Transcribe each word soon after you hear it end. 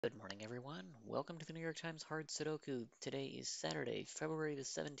Good morning, everyone. Welcome to the New York Times Hard Sudoku. Today is Saturday, February the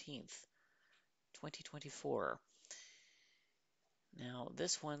 17th, 2024. Now,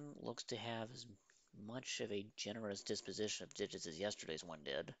 this one looks to have as much of a generous disposition of digits as yesterday's one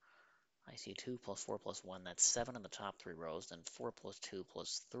did. I see 2 plus 4 plus 1, that's 7 in the top three rows, then 4 plus 2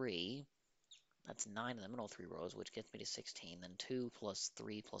 plus 3, that's 9 in the middle three rows, which gets me to 16, then 2 plus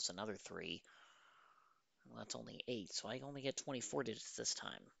 3 plus another 3, well, that's only 8, so I only get 24 digits this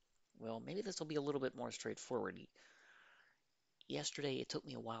time. Well, maybe this will be a little bit more straightforward. Yesterday, it took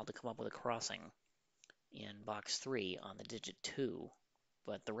me a while to come up with a crossing in box 3 on the digit 2,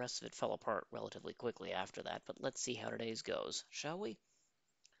 but the rest of it fell apart relatively quickly after that. But let's see how today's goes, shall we?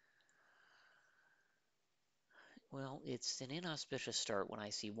 Well, it's an inauspicious start when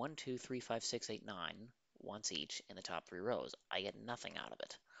I see 1, 2, 3, 5, 6, 8, 9 once each in the top three rows. I get nothing out of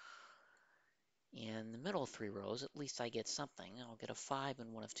it. In the middle three rows, at least I get something. I'll get a 5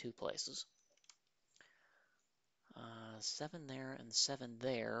 in one of two places. 7 there and 7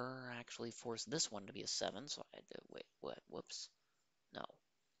 there actually force this one to be a 7, so I had to wait, what, whoops, no.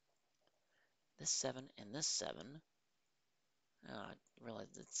 This 7 and this 7, I realize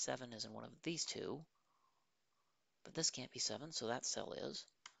that 7 is in one of these two, but this can't be 7, so that cell is.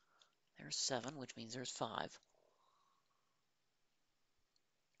 There's 7, which means there's 5.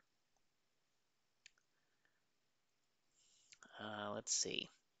 Let's see.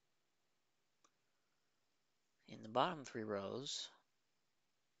 In the bottom three rows,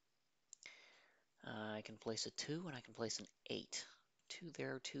 I can place a 2 and I can place an 8.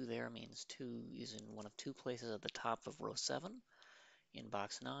 2 there means 2 is in one of two places at the top of row 7. In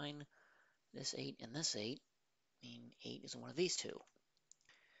box 9, this 8 and this 8 mean 8 is in one of these two.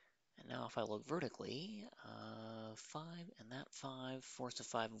 And now if I look vertically, 5 and that 5 force a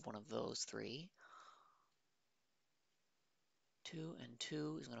 5 in one of those three. 2 and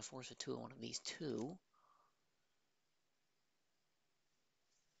 2 is going to force a 2 in one of these two.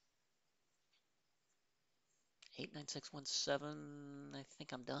 8, 9, 6, 1, 7. I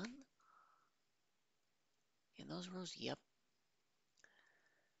think I'm done. In those rows, yep.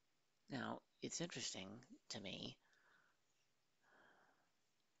 Now, it's interesting to me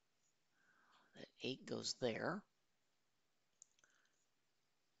that 8 goes there.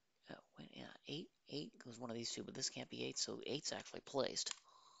 Yeah, 8 goes one of these two, but this can't be 8, so 8's actually placed.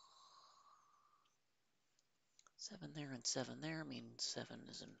 7 there and 7 there means 7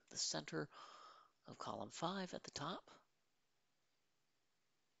 is in the center of column 5 at the top.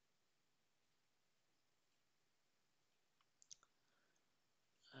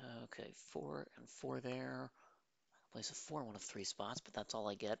 Okay, 4 and 4 there. I place a 4 in one of three spots, but that's all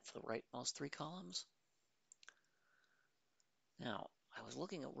I get for the rightmost three columns. Now, I was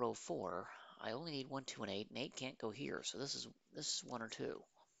looking at row 4. I only need 1, 2, and 8, and 8 can't go here, so this is 1 or 2.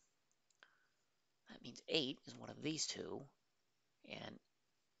 That means 8 is one of these two, and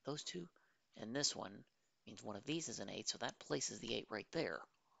those two, and this one means one of these is an 8, so that places the 8 right there.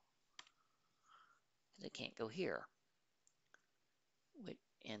 Because it can't go here.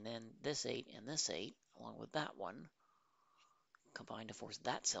 And then this 8 and this 8, along with that one, combine to force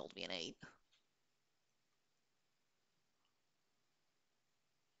that cell to be an 8.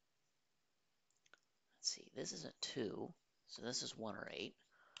 Let's see, this isn't 2, so this is 1 or 8.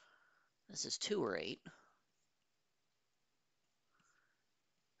 This is 2 or 8.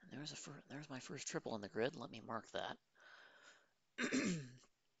 And there's my first triple in the grid. Let me mark that.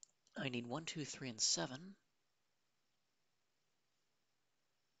 I need 1, 2, 3, and 7.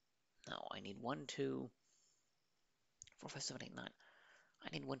 No, I need 1, 2, 4, 5, 7, 8, 9. I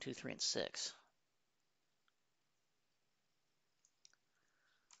need 1, 2, 3, and 6.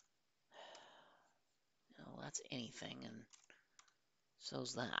 Well, that's anything, and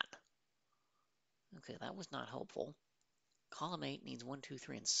so's that. Okay, that was not helpful. Column 8 needs 1, 2,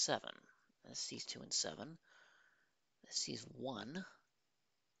 3, and 7. This sees 2 and 7. This sees 1.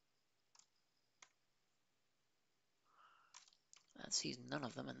 That sees none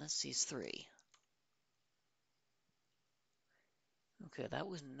of them, and this sees 3. Okay, that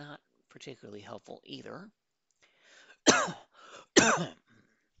was not particularly helpful either.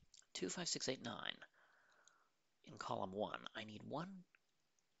 2, 5, 6, 8, 9. In column 1, I need 1,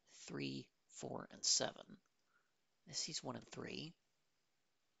 3, 4, and 7. This sees 1 and 3.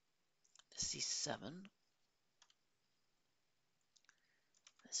 This sees 7.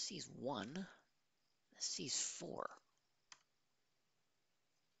 This sees 1. This sees 4.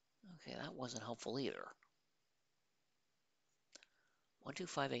 Okay, that wasn't helpful either. 1, 2,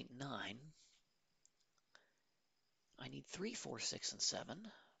 5, 8, 9. I need 3, 4, 6, and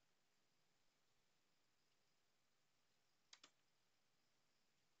 7.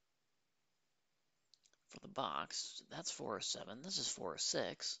 box. That's 4 or 7. This is 4 or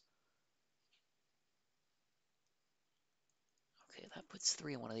 6. Okay, that puts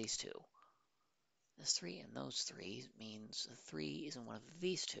 3 in one of these two. This 3 and those 3 means the 3 is in one of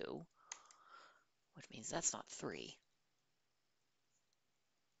these two, which means that's not 3.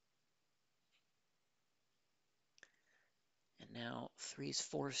 And now 3 is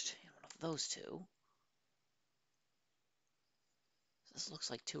forced in one of those two. This looks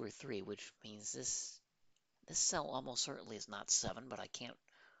like 2 or 3, which means this cell almost certainly is not 7, but I can't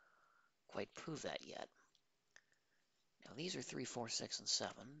quite prove that yet. Now these are 3, 4, 6, and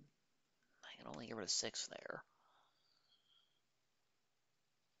 7. I can only get rid of 6 there.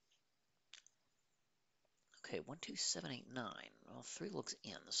 Okay, 1, 2, 7, 8, 9. Well, 3 looks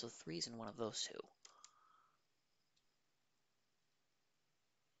in, so 3 is in one of those two.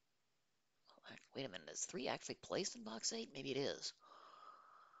 Wait a minute, is 3 actually placed in box 8? Maybe it is.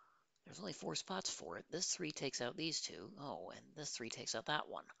 There's only 4 spots for it. This 3 takes out these two. Oh, and this 3 takes out that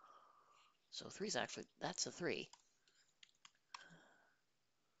one. So 3 is actually, that's a 3.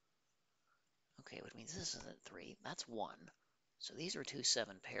 Okay, which means this isn't 3. That's 1. So these are 2,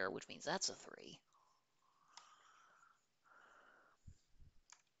 7 pair, which means that's a 3.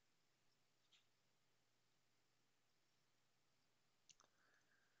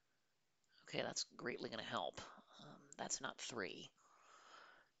 Okay, that's greatly going to help. That's not 3.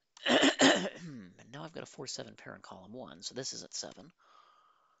 And now I've got a 4, 7 pair in column 1, so this is at 7.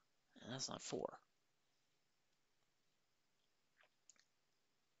 And that's not 4.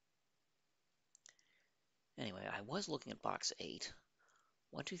 Anyway, I was looking at box 8.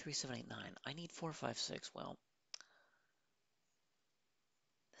 1, 2, 3, 7, 8, 9. I need 4, 5, 6. Well,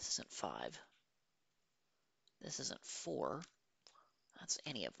 this isn't 5. This isn't 4. That's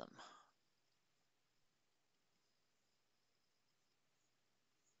any of them.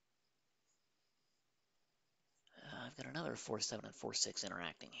 I've got another 4, 7, and 4, 6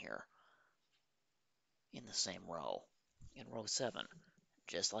 interacting here in the same row, in row 7.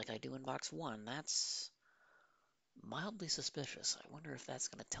 Just like I do in box 1, that's mildly suspicious. I wonder if that's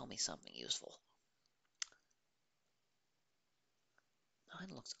going to tell me something useful. 9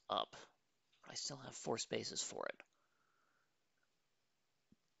 looks up, but I still have 4 spaces for it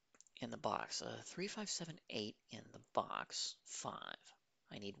in the box. 3, 5, 7, 8 in the box, 5.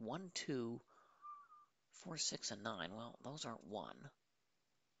 I need 1, 2, 4, 6, and 9. Well, those aren't 1.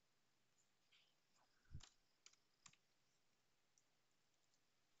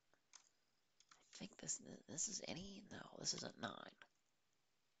 I think this is any? No, this isn't 9.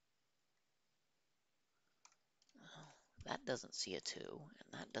 Oh, that doesn't see a 2,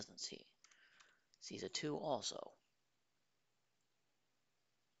 and that doesn't sees a 2 also.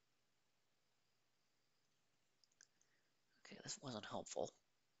 Okay, this wasn't helpful.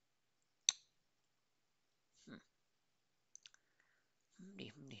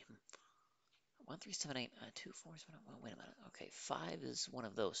 1, 3, 7, 8, 2, 4, 7, well, wait a minute. Okay, 5 is one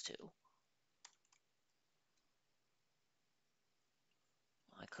of those two.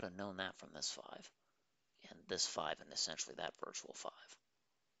 I could have known that from this 5. And this 5 and essentially that virtual 5.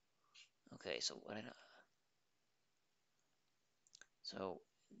 Okay, so what I know. So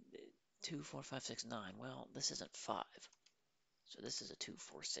 2, 4, 5, 6, 9. Well, this isn't 5. So this is a 2,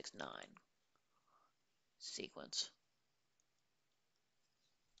 4, 6, 9 sequence.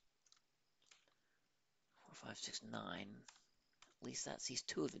 4, 5, 6, 9. At least that sees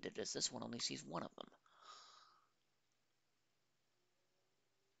 2 of the digits. This one only sees 1 of them.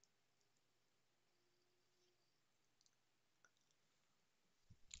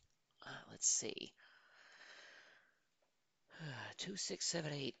 Let's see. 2, 6,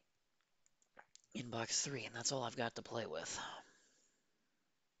 7, 8 in box 3, and that's all I've got to play with.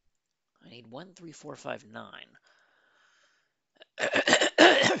 I need 1, 3, 4, 5, 9.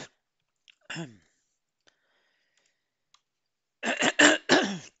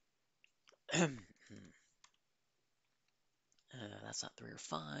 That's not 3 or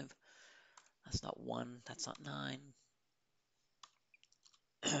 5. That's not 1. That's not 9.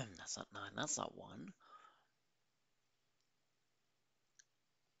 That's not 9. That's not 1.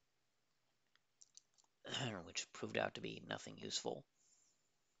 Which proved out to be nothing useful.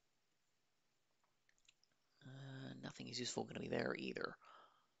 Nothing is useful going to be there either.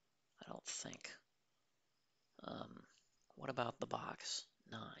 I don't think. What about the box?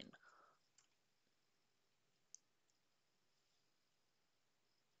 9.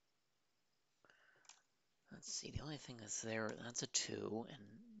 Let's see. The only thing that's there, that's a 2. And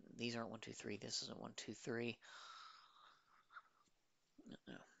these aren't 1, 2, 3. This isn't 1, 2, 3.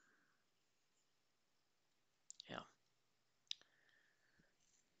 No. Yeah.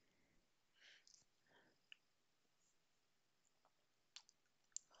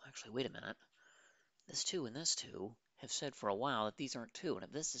 Actually, wait a minute. This 2 and this 2 have said for a while that these aren't 2, and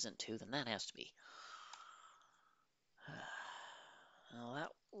if this isn't 2, then that has to be. Well, that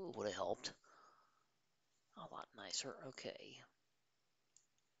would have helped. A lot nicer. Okay.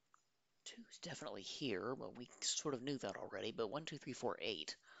 2 is definitely here, but we sort of knew that already. But 1, 2, 3, 4,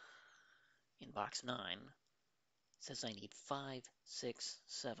 8 in box 9 says I need 5, 6,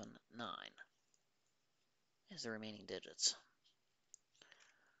 7, 9 as the remaining digits.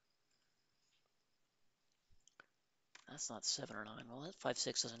 That's not 7 or 9. Well, that 5,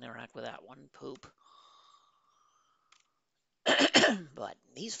 6 doesn't interact with that one. Poop. But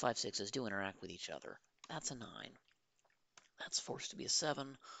these 5, 6s do interact with each other. That's a 9. That's forced to be a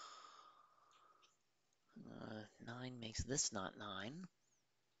 7. 9 makes this not 9.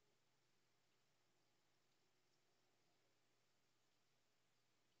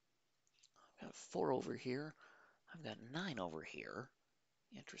 I've got 4 over here. I've got 9 over here.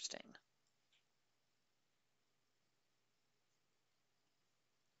 Interesting.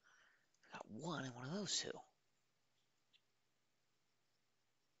 I've got 1 in one of those two.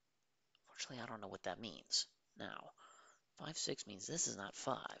 Fortunately, I don't know what that means. Now, 5, 6 means this is not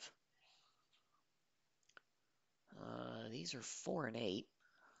 5. These are 4 and 8,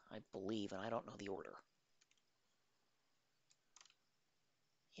 I believe, and I don't know the order.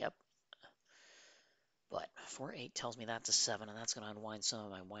 Yep. But 4, 8 tells me that's a 7, and that's going to unwind some of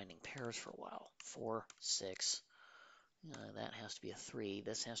my winding pairs for a while. 4, 6. That has to be a 3.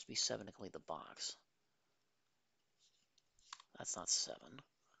 This has to be 7 to complete the box. That's not 7.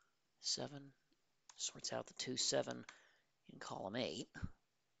 7 sorts out the 2, 7 in column 8.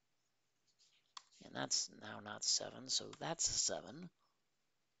 And that's now not 7, so that's a 7.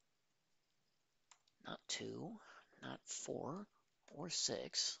 Not 2, not 4, or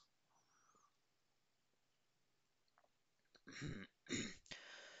 6.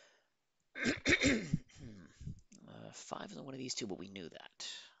 5 isn't one of these two, but we knew that.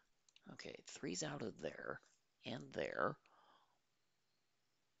 Okay, 3's out of there and there.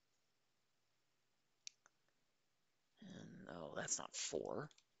 And no, that's not 4.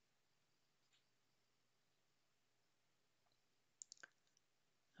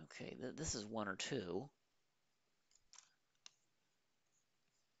 Okay, this is 1 or 2.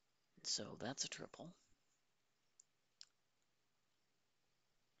 So that's a triple.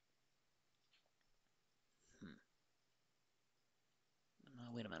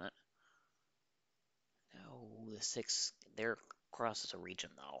 No, wait a minute. No, the 6 there crosses a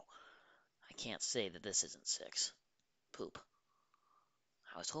region, though. I can't say that this isn't 6. Poop.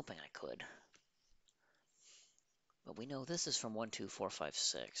 I was hoping I could. But we know this is from 1, 2, 4, 5,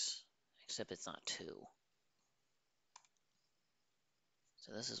 6. Except it's not 2.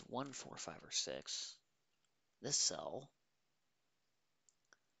 So this is 1, 4, 5, or 6. This cell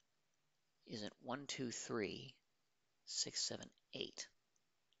isn't 1, 2, 3, 6, 7, 8.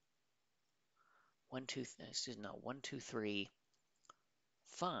 1, 2, excuse me, no, 1, 2, 3,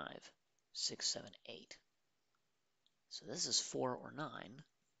 5, 6, 7, 8. So this is 4 or 9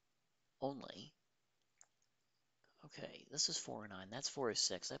 only. Okay, this is 4 or 9. That's 4 or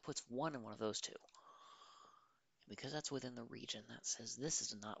 6. That puts 1 in one of those two. And because that's within the region, that says this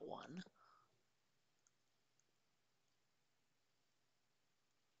is not 1.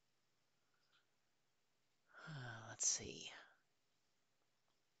 Let's see.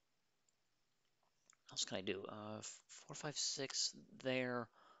 What else can I do? 4, 5, 6 there.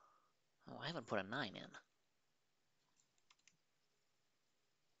 Oh, I haven't put a 9 in.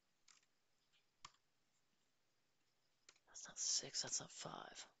 That's not 6, that's not 5.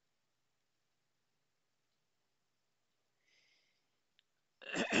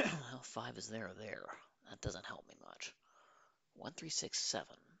 Well, 5 is there or there. That doesn't help me much. 1, 3, 6, 7.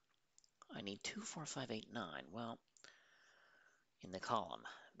 I need 2, 4, 5, 8, 9. Well, in the column.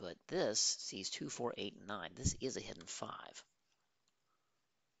 But this sees 2, 4, 8, and 9. This is a hidden 5.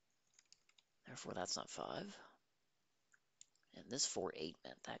 Therefore, that's not 5. And this 4, 8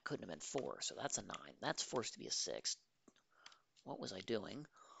 meant that couldn't have been 4, so that's a 9. That's forced to be a 6. What was I doing?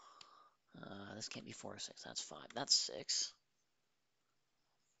 This can't be 4 or 6. That's 5. That's 6.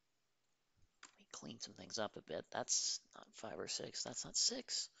 Let me clean some things up a bit. That's not 5 or 6. That's not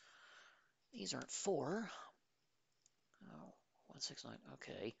 6. These aren't 4. Oh, 1, 6, 9.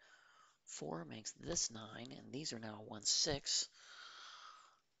 Okay. 4 makes this 9, and these are now 1, 6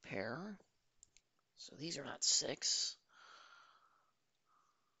 pair. So these are not 6.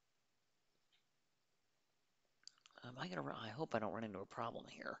 I hope I don't run into a problem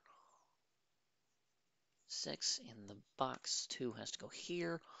here. 6 in the box 2 has to go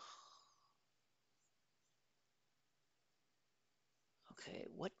here. Okay,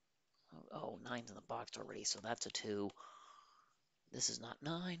 what? Oh, 9's in the box already, so that's a 2. This is not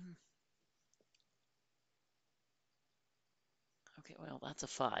 9. Okay, well, that's a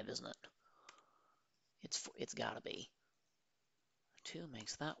 5, isn't it? It's gotta be. 2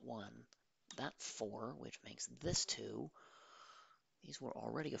 makes that 1, that 4, which makes this 2. These were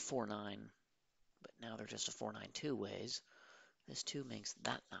already a 4-9, but now they're just a 4-9 two ways. This 2 makes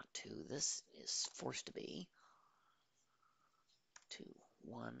that not 2. This is forced to be 2,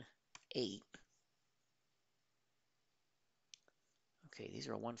 1, 8. Okay, these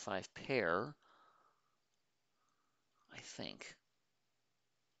are a 1-5 pair, I think.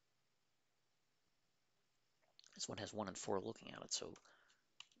 This one has 1 and 4 looking at it, so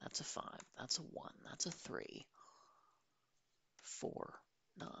that's a 5, that's a 1, that's a 3, 4,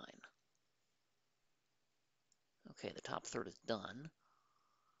 9. Okay, the top third is done.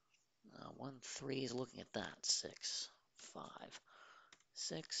 1, 3 is looking at that. 6, 5,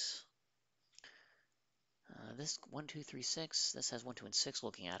 6. This 1, 2, 3, 6. This has 1, 2, and 6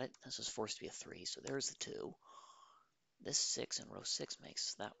 looking at it. This is forced to be a 3, so there's the 2. This 6 in row 6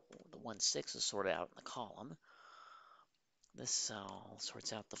 makes that the 1, 6 is sorted out in the column. This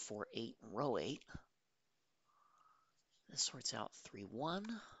sorts out the 4, 8 in row 8. This sorts out 3, 1.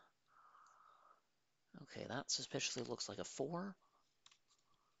 Okay, that suspiciously looks like a 4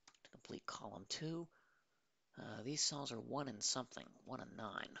 to complete column 2. These cells are 1 and something, 1 and 9.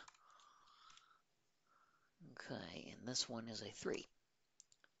 Okay, and this one is a 3.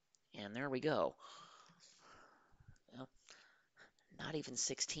 And there we go. Well, not even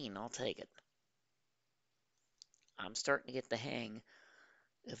 16, I'll take it. I'm starting to get the hang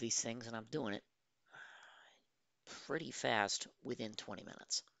of these things, and I'm doing it pretty fast within 20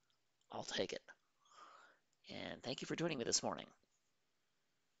 minutes. I'll take it. And thank you for joining me this morning.